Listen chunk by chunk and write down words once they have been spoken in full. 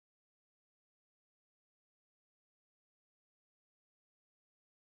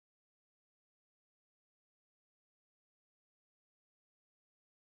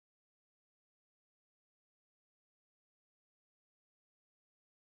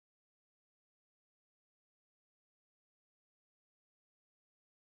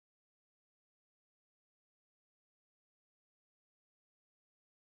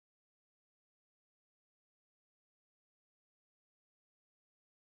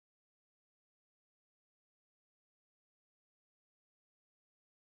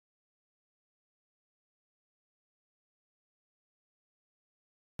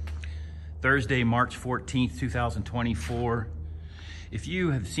Thursday, March 14th, 2024. If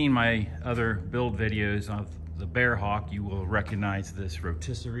you have seen my other build videos of the Bear Hawk, you will recognize this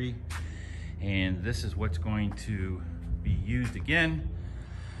rotisserie. And this is what's going to be used again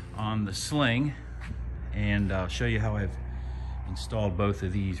on the Sling. And I'll show you how I've installed both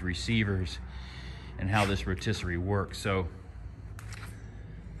of these receivers and how this rotisserie works. So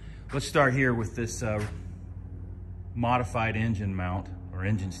let's start here with this modified engine mount or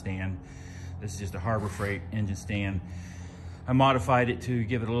engine stand. This is just a Harbor Freight engine stand. I modified it to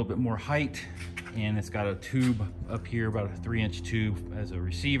give it a little bit more height, and it's got a tube up here, about a 3-inch tube as a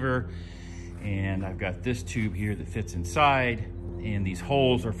receiver. And I've got this tube here that fits inside, and these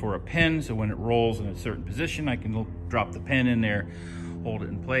holes are for a pin, so when it rolls in a certain position, I can drop the pin in there, hold it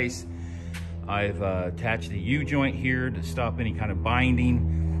in place. I've attached a U-joint here to stop any kind of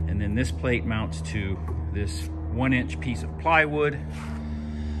binding, and then this plate mounts to this 1-inch piece of plywood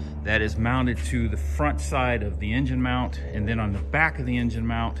that is mounted to the front side of the engine mount. And then on the back of the engine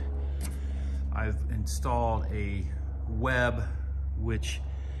mount, I've installed a web which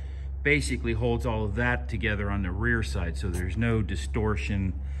basically holds all of that together on the rear side, so there's no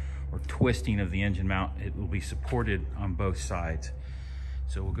distortion or twisting of the engine mount. It will be supported on both sides.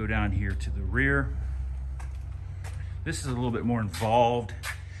 So we'll go down here to the rear. This is a little bit more involved.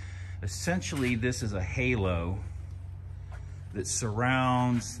 Essentially, this is a halo that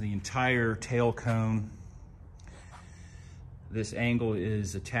surrounds the entire tail cone. This angle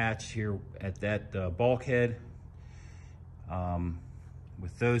is attached here at that bulkhead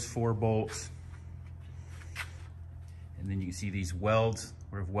with those 4 bolts. And then you can see these welds.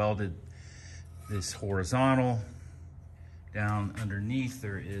 We've welded this horizontal. Down underneath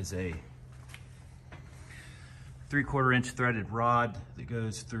there is a 3/4 inch threaded rod that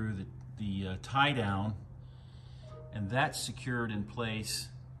goes through the tie down, and that's secured in place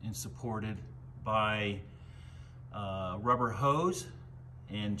and supported by rubber hose,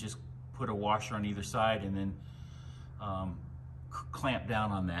 and just put a washer on either side, and then clamp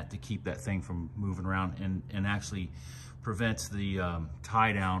down on that to keep that thing from moving around, and actually prevents the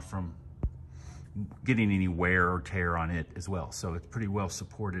tie down from getting any wear or tear on it as well. So it's pretty well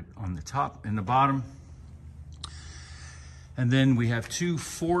supported on the top and the bottom. And then we have 2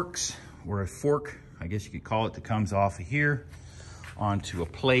 forks, or a fork, I guess you could call it, that comes off of here onto a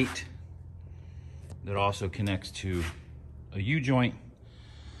plate that also connects to a U-joint,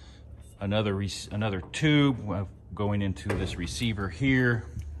 another tube going into this receiver here,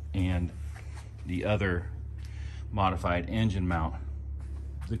 and the other modified engine mount.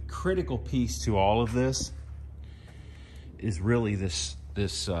 The critical piece to all of this is really this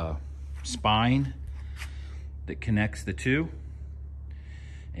spine that connects the two,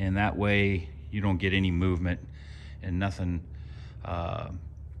 and that way you don't get any movement and nothing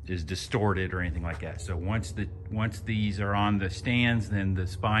is distorted or anything like that. So once these are on the stands, then the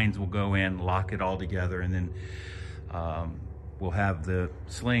spines will go in, lock it all together, and then we'll have the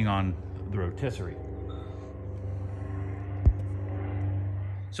Sling on the rotisserie.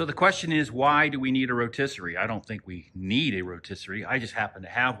 So the question is, why do we need a rotisserie? I don't think we need a rotisserie. I just happen to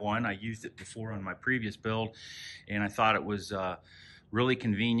have one. I used it before on my previous build, and I thought it was really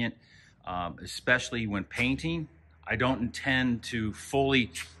convenient, especially when painting. I don't intend to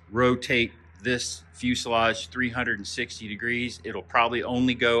fully rotate this fuselage 360 degrees. It'll probably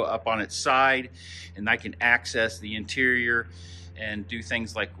only go up on its side, and I can access the interior and do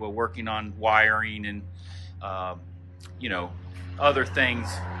things like, well, working on wiring and you know, other things.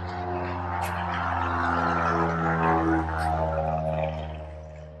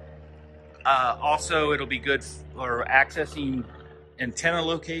 Also, it'll be good for accessing antenna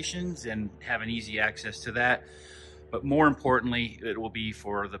locations and having easy access to that. But more importantly, it will be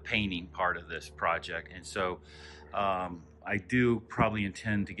for the painting part of this project. And so I do probably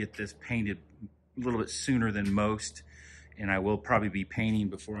intend to get this painted a little bit sooner than most, and I will probably be painting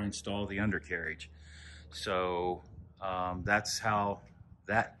before I install the undercarriage. So that's how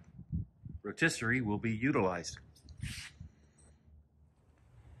that rotisserie will be utilized.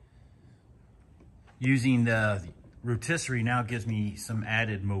 Using the rotisserie now gives me some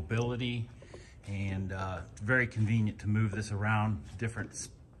added mobility, and very convenient to move this around different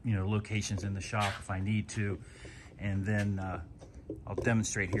locations in the shop if I need to. And then I'll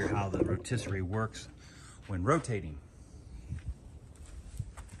demonstrate here how the rotisserie works when rotating.